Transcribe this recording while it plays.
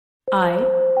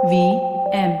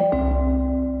IVM.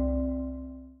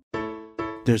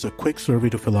 There's a quick survey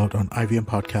to fill out on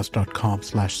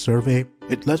ivmpodcast.com/survey.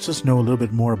 It lets us know a little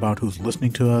bit more about who's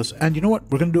listening to us. And you know what?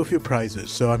 We're going to do a few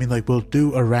prizes. So, we'll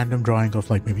do a random drawing of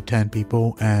maybe 10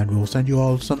 people and we'll send you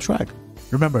all some swag.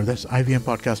 Remember, that's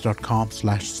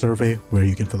ivmpodcast.com/survey where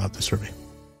you can fill out the survey.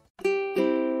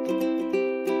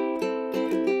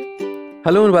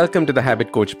 Hello and welcome to the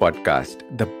Habit Coach Podcast,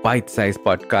 the bite-sized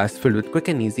podcast filled with quick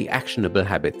and easy actionable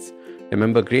habits.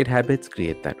 Remember, great habits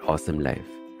create that awesome life.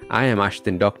 I am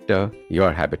Ashdin Doctor,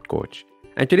 your habit coach.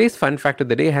 And today's fun fact of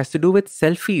the day has to do with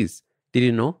selfies. Did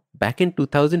you know? Back in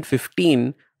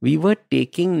 2015, we were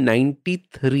taking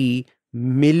 93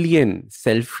 million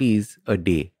selfies a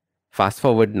day. Fast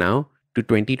forward now to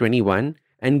 2021,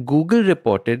 and Google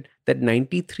reported that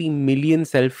 93 million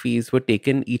selfies were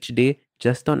taken each day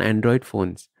just on Android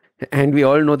phones. And we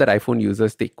all know that iPhone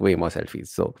users take way more selfies.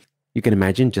 So you can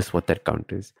imagine just what that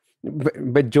count is.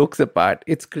 But jokes apart,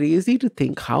 it's crazy to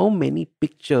think how many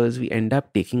pictures we end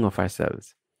up taking of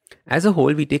ourselves. As a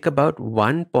whole, we take about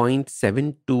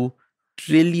 1.72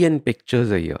 trillion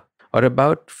pictures a year, or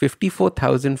about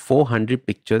 54,400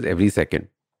 pictures every second.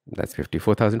 That's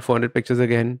 54,400 pictures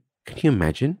again. Can you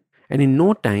imagine? And in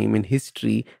no time in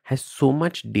history has so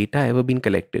much data ever been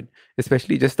collected,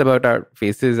 especially just about our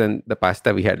faces and the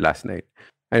pasta we had last night.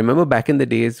 I remember back in the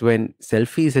days when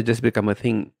selfies had just become a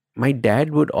thing, my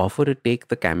dad would offer to take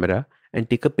the camera and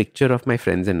take a picture of my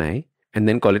friends and I, and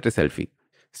then call it a selfie.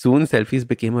 Soon selfies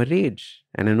became a rage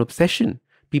and an obsession.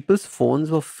 People's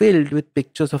phones were filled with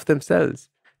pictures of themselves.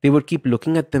 They would keep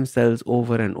looking at themselves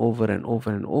over and over and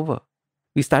over and over.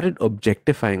 We started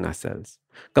objectifying ourselves,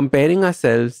 comparing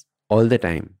ourselves all the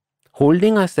time,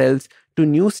 holding ourselves to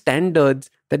new standards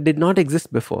that did not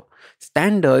exist before,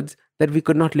 standards that we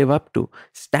could not live up to,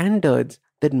 standards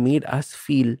that made us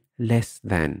feel less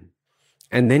than.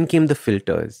 And then came the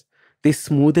filters. They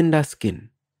smoothened our skin,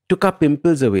 took our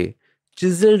pimples away,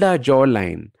 chiseled our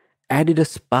jawline, added a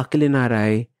sparkle in our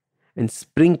eye, and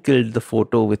sprinkled the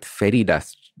photo with fairy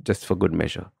dust just for good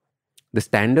measure. The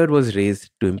standard was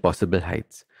raised to impossible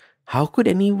heights. How could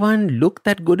anyone look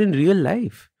that good in real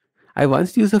life? I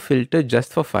once used a filter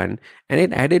just for fun, and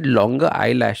it added longer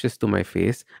eyelashes to my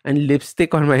face and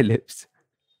lipstick on my lips.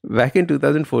 Back in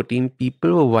 2014,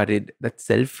 people were worried that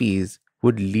selfies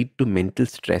would lead to mental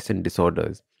stress and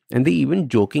disorders, and they even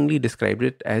jokingly described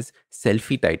it as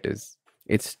selfie-titus.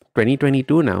 It's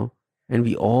 2022 now, and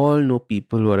we all know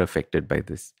people who are affected by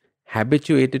this,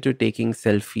 habituated to taking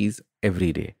selfies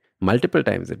every day, multiple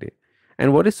times a day.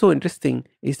 And what is so interesting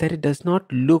is that it does not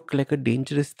look like a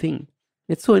dangerous thing.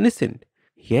 It's so innocent.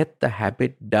 Yet the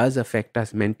habit does affect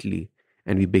us mentally,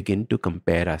 and we begin to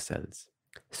compare ourselves.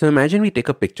 So imagine we take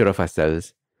a picture of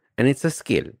ourselves, and it's a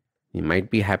scale. We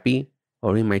might be happy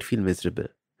or we might feel miserable.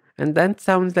 And that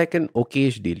sounds like an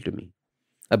okayish deal to me.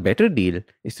 A better deal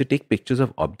is to take pictures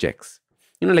of objects.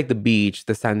 Like the beach,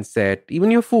 the sunset,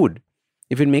 even your food.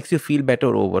 If it makes you feel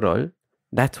better overall,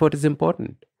 that's what is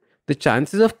important. The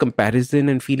chances of comparison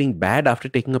and feeling bad after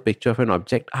taking a picture of an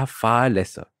object are far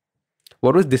lesser.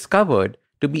 What was discovered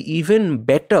to be even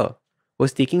better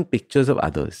was taking pictures of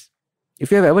others.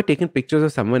 If you have ever taken pictures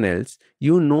of someone else,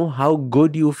 you know how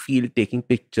good you feel taking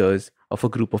pictures of a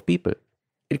group of people.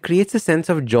 It creates a sense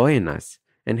of joy in us,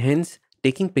 and hence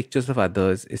taking pictures of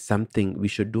others is something we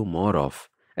should do more of,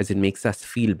 as it makes us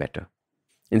feel better.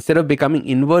 Instead of becoming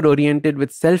inward-oriented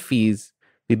with selfies,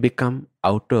 we become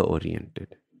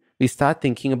outer-oriented. We start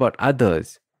thinking about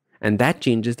others, and that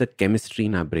changes the chemistry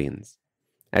in our brains.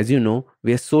 As you know,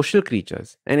 we are social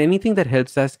creatures, and anything that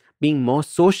helps us being more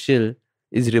social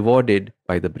is rewarded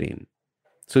by the brain.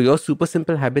 So your super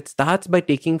simple habit starts by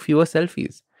taking fewer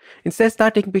selfies. Instead,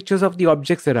 start taking pictures of the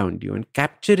objects around you and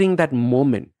capturing that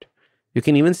moment. You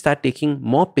can even start taking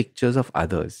more pictures of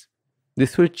others.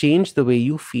 This will change the way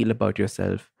you feel about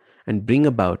yourself and bring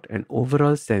about an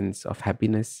overall sense of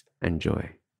happiness and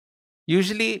joy.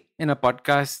 Usually in a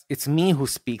podcast, it's me who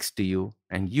speaks to you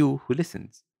and you who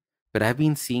listens. But I've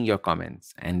been seeing your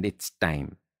comments, and it's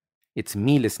time. It's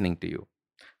me listening to you.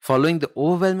 Following the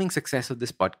overwhelming success of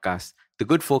this podcast, the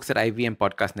good folks at IVM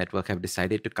Podcast Network have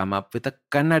decided to come up with a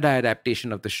Kannada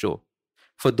adaptation of the show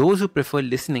for those who prefer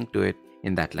listening to it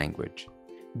in that language.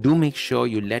 Do make sure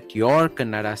you let your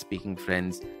Kannada-speaking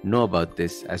friends know about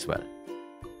this as well.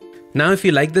 Now, if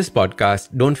you like this podcast,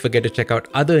 don't forget to check out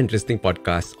other interesting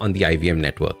podcasts on the IVM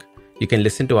network. You can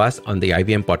listen to us on the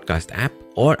IVM Podcast app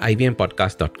or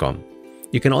ivmpodcast.com.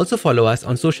 You can also follow us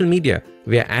on social media.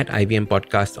 We are at IVM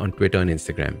Podcast on Twitter and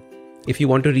Instagram. If you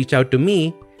want to reach out to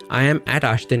me, I am at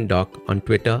Ashdin Doc on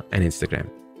Twitter and Instagram.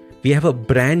 We have a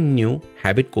brand new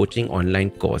habit coaching online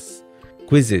course,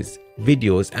 quizzes,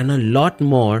 videos, and a lot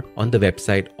more on the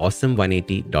website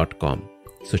awesome180.com.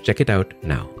 So check it out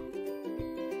now.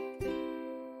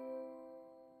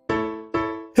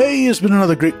 Hey, it's been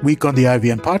another great week on the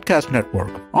IVM Podcast Network.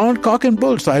 On Cock and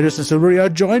Bull, Cyrus and Silvery are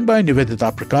joined by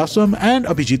Nivedita Prakasam and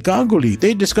Abhijit Ganguly.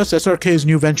 They discuss SRK's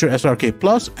new venture SRK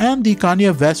Plus and the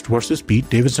Kanye West versus Pete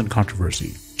Davidson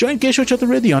controversy. Join Keshav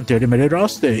Chaturvedi on Tere Mere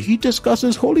Raste. He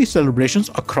discusses Holi celebrations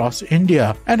across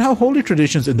India and how Holi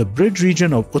traditions in the Bridge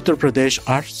region of Uttar Pradesh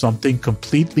are something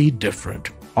completely different.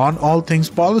 On All Things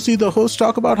Policy, the hosts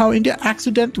talk about how India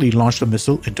accidentally launched a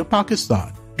missile into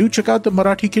Pakistan. Do check out the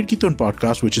Marathi Kirkitun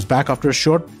podcast, which is back after a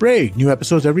short break. New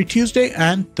episodes every Tuesday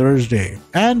and Thursday.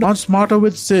 And on Smarter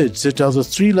with Sid tells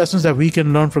us 3 lessons that we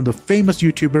can learn from the famous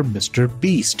YouTuber Mr.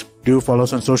 Beast. Do follow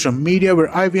us on social media. We're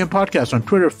IVM Podcast on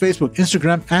Twitter, Facebook,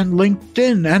 Instagram, and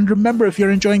LinkedIn. And remember, if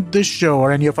you're enjoying this show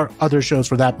or any of our other shows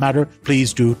for that matter,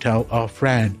 please do tell a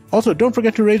friend. Also, don't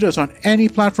forget to rate us on any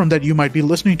platform that you might be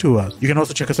listening to us. You can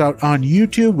also check us out on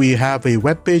YouTube. We have a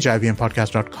webpage,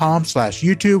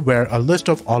 ivmpodcast.com/YouTube, where a list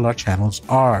of all our channels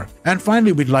are. And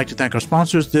finally, we'd like to thank our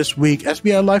sponsors this week,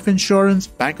 SBI Life Insurance,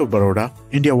 Bank of Baroda,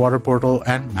 India Water Portal,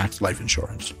 and Max Life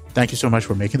Insurance. Thank you so much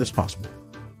for making this possible.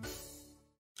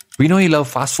 We know you love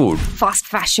fast food, fast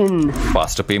fashion,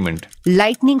 faster payment,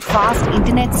 lightning fast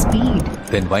internet speed.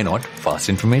 Then why not fast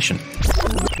information?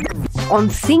 On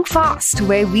Think Fast,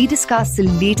 where we discuss the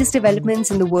latest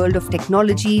developments in the world of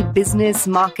technology, business,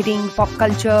 marketing, pop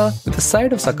culture. With a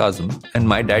side of sarcasm and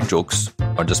my dad jokes,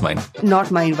 not just mine. Not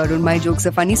mine, Varun. My jokes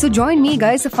are funny. So join me,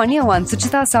 guys, the funnier one,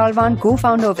 Suchita Salvan,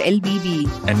 co-founder of LBB.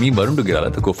 And me, Varun Dugirala,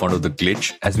 the co-founder of The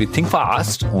Glitch, as we think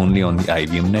fast only on the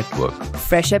IVM network.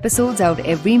 Fresh episodes out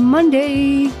every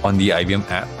Monday. On the IVM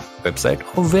app, website,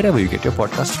 or wherever you get your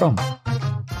podcast from.